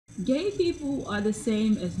Gay people are the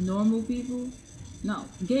same as normal people. No,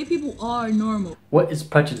 gay people are normal. What is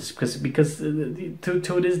prejudice? Because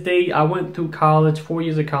to this day, I went through college, 4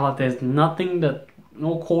 years of college. There's nothing that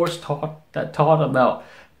no course taught about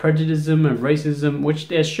prejudice and racism, which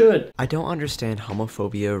there should. I don't understand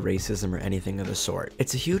homophobia, racism, or anything of the sort.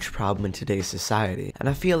 It's a huge problem in today's society, and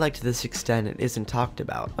I feel like to this extent it isn't talked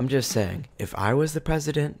about. I'm just saying, if I was the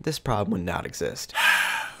president, this problem would not exist.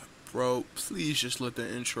 Bro, please just let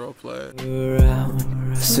the intro play.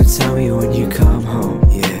 Around. So tell me when you come home.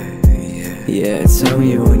 Yeah, tell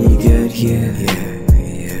me when you get here.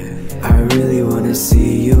 I really wanna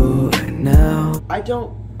see you now. I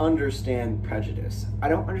don't understand prejudice. I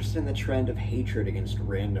don't understand the trend of hatred against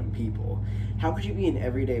random people. How could you be an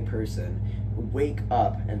everyday person, wake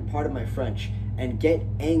up, and pardon my French, and get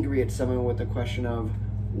angry at someone with the question of,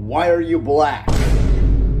 why are you black?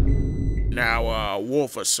 Now,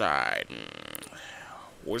 Wolficide.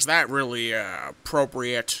 Was that really,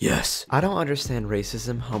 appropriate? Yes. I don't understand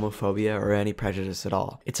racism, homophobia, or any prejudice at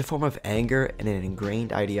all. It's a form of anger and an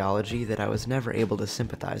ingrained ideology that I was never able to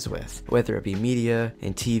sympathize with. Whether it be media,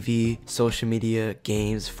 and TV, social media,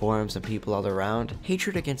 games, forums, and people all around,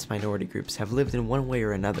 hatred against minority groups have lived in one way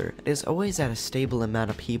or another and is always at a stable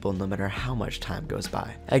amount of people no matter how much time goes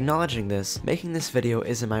by. Acknowledging this, making this video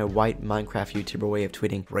isn't my white Minecraft YouTuber way of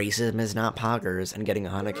tweeting, racism is not poggers, and getting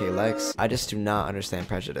 100k likes. I just do not understand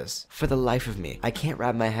prejudice. For the life of me, I can't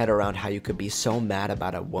wrap my head around how you could be so mad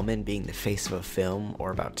about a woman being the face of a film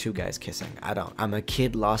or about two guys kissing. I don't. I'm a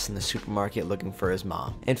kid lost in the supermarket looking for his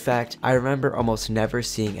mom. In fact, I remember almost never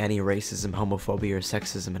seeing any racism, homophobia, or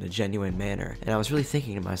sexism in a genuine manner, and I was really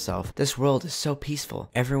thinking to myself, this world is so peaceful.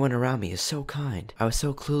 Everyone around me is so kind. I was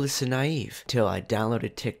so clueless and naive, till I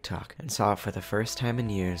downloaded TikTok and saw it for the first time in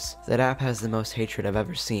years. That app has the most hatred I've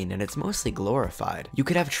ever seen, and it's mostly glorified. You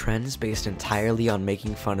could have trends based entirely on making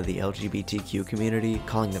fun of the LGBTQ community,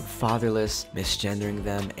 calling them fatherless, misgendering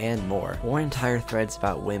them, and more. Or entire threads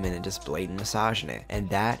about women and just blatant misogyny. And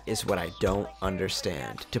that is what I don't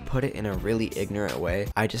understand. To put it in a really ignorant way,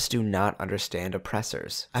 I just do not understand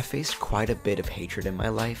oppressors. I faced quite a bit of hatred in my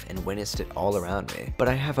life and witnessed it all around me. But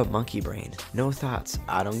I have a monkey brain. No thoughts.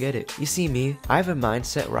 I don't get it. You see me? I have a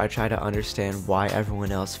mindset where I try to understand why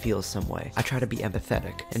everyone else feels some way. I try to be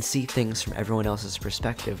empathetic and see things from everyone else's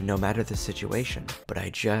perspective no matter the situation. But I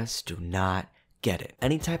just do not get it.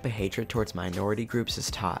 Any type of hatred towards minority groups is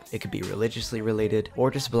taught. It could be religiously related or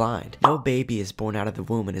just blind. No baby is born out of the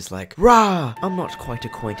womb and is like, rah, I'm not quite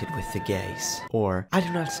acquainted with the gays. Or, I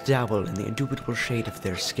do not dabble in the indubitable shade of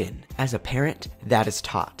their skin. As a parent, that is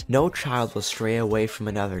taught. No child will stray away from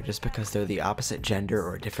another just because they're the opposite gender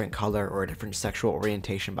or a different color or a different sexual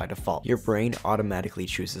orientation by default. Your brain automatically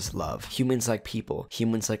chooses love. Humans like people,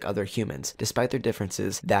 humans like other humans. Despite their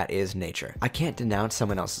differences, that is nature. I can't denounce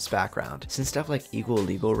someone else's background. Since stuff like equal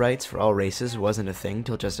legal rights for all races wasn't a thing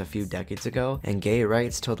till just a few decades ago, and gay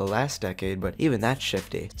rights till the last decade, but even that's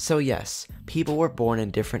shifty. So yes, people were born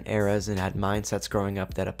in different eras and had mindsets growing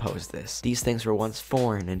up that opposed this. These things were once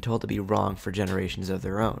foreign and told to be wrong for generations of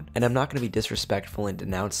their own. And I'm not going to be disrespectful and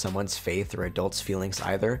denounce someone's faith or adults' feelings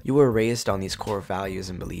either. You were raised on these core values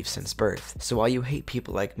and beliefs since birth. So while you hate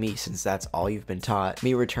people like me since that's all you've been taught,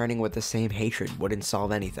 me returning with the same hatred wouldn't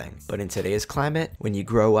solve anything. But in today's climate, when you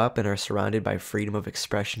grow up and are surrounded by freedom of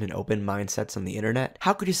expression and open mindsets on the internet,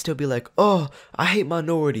 how could you still be like, oh, I hate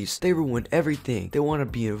minorities, they ruin everything, they want to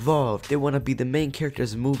be involved, they want to be the main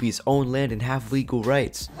characters of movies, own land and have legal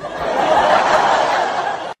rights.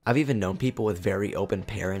 I've even known people with very open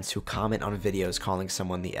parents who comment on videos calling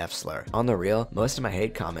someone the F slur. On the real, most of my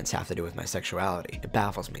hate comments have to do with my sexuality. It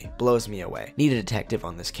baffles me, blows me away. Need a detective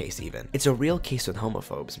on this case even. It's a real case with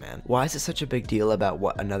homophobes, man. Why is it such a big deal about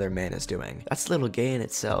what another man is doing? That's a little gay in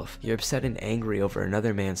itself. You're upset and angry over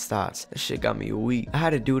another man's thoughts. That shit got me weak. I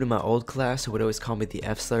had a dude in my old class who would always call me the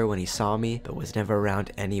F slur when he saw me, but was never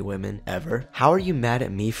around any women, ever. How are you mad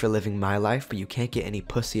at me for living my life, but you can't get any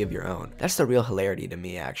pussy of your own? That's the real hilarity to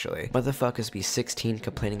me, actually. Motherfuckers be 16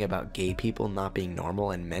 complaining about gay people not being normal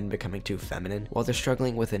and men becoming too feminine, while they're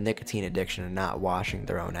struggling with a nicotine addiction and not washing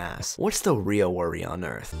their own ass. What's the real worry on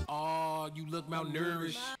earth? Oh, you look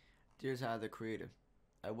malnourished. Dear Tyler the Creator,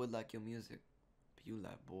 I would like your music, but you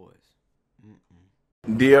like boys.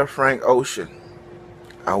 Dear Frank Ocean,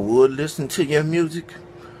 I would listen to your music,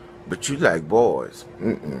 but you like boys.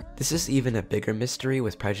 This is even a bigger mystery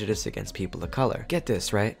with prejudice against people of color. Get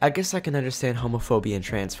this, right? I guess I can understand homophobia and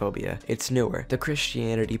transphobia. It's newer. The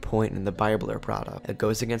Christianity point and the Bible are brought up. It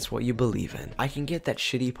goes against what you believe in. I can get that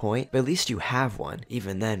shitty point, but at least you have one.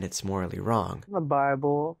 Even then, it's morally wrong. The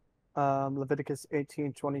Bible, Leviticus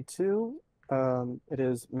 18:22. it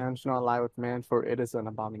is man shall not lie with man, for it is an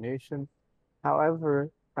abomination.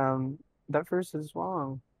 However, that verse is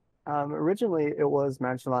wrong. Originally, it was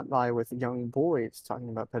man shall not lie with young boys, talking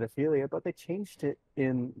about pedophilia, but they changed it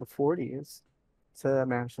in the 40s to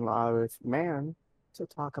man shall not lie with man to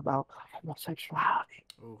talk about homosexuality.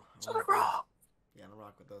 Ooh, So they're wrong. Yeah, I'm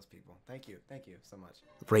rock with those people. Thank you so much.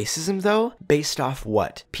 Racism, though? Based off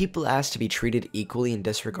what? People asked to be treated equally and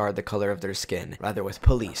disregard the color of their skin, rather with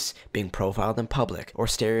police, being profiled in public, or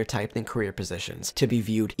stereotyped in career positions, to be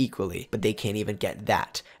viewed equally, but they can't even get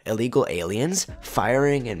that. Illegal aliens?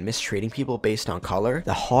 Firing and mistreating people based on color?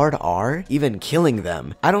 The hard R? Even killing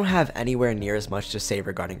them? I don't have anywhere near as much to say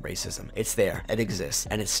regarding racism. It's there, it exists,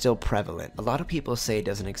 and it's still prevalent. A lot of people say it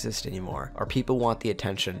doesn't exist anymore, or people want the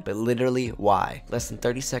attention, but literally, why? Less than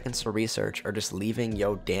 30 seconds to research or just leaving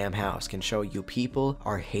yo damn house can show you people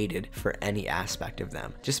are hated for any aspect of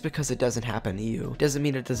them. Just because it doesn't happen to you doesn't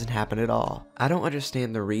mean it doesn't happen at all. I don't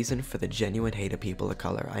understand the reason for the genuine hate of people of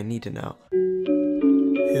color. I need to know.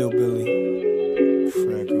 Hillbilly,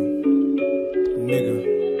 Franco,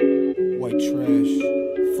 nigga, white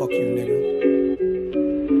trash, fuck you nigga.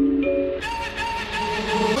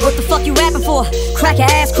 What the fuck you rapping for? Cracker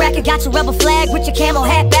ass cracker, got your rebel flag with your camel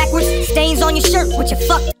hat backwards, stains on your shirt with your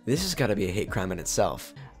fuck. This has got to be a hate crime in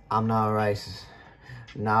itself. I'm not racist.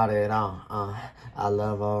 Not at all. I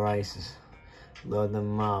love all races. Love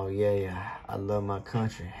them all, yeah. I love my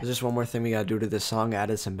country. There's just one more thing we gotta do to this song. I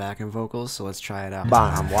added some backing vocals, so let's try it out.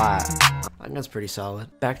 I'm white. I think that's pretty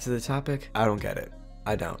solid. Back to the topic. I don't get it.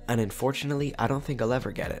 I don't. And unfortunately, I don't think I'll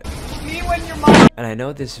ever get it. And I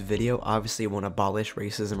know this video obviously won't abolish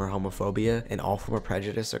racism or homophobia and all form of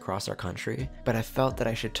prejudice across our country, but I felt that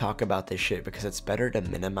I should talk about this shit because it's better to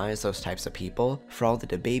minimize those types of people for all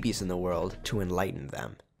the babies in the world to enlighten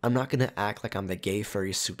them. I'm not gonna act like I'm the gay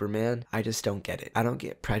furry Superman. I just don't get it. I don't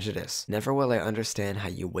get prejudice. Never will I understand how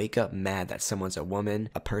you wake up mad that someone's a woman,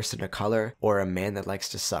 a person of color, or a man that likes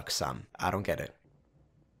to suck some. I don't get it.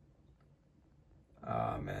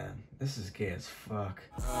 Oh man, this is gay as fuck.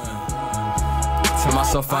 Tell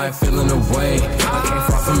myself I ain't feeling the way. I came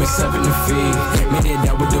far from accepting defeat. Made it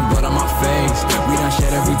down with the blood on my face. We done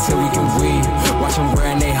shed every tear we can weep. Watch them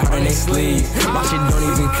wearing they heart and they sleeves. My shit don't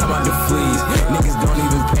even come out the fleas. Niggas don't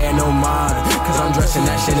even pay no mind, cause I'm dressing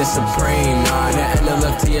that shit is supreme. Nah, the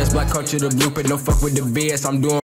NLFTS, black culture, the blueprint. Don't fuck with the BS, I'm doing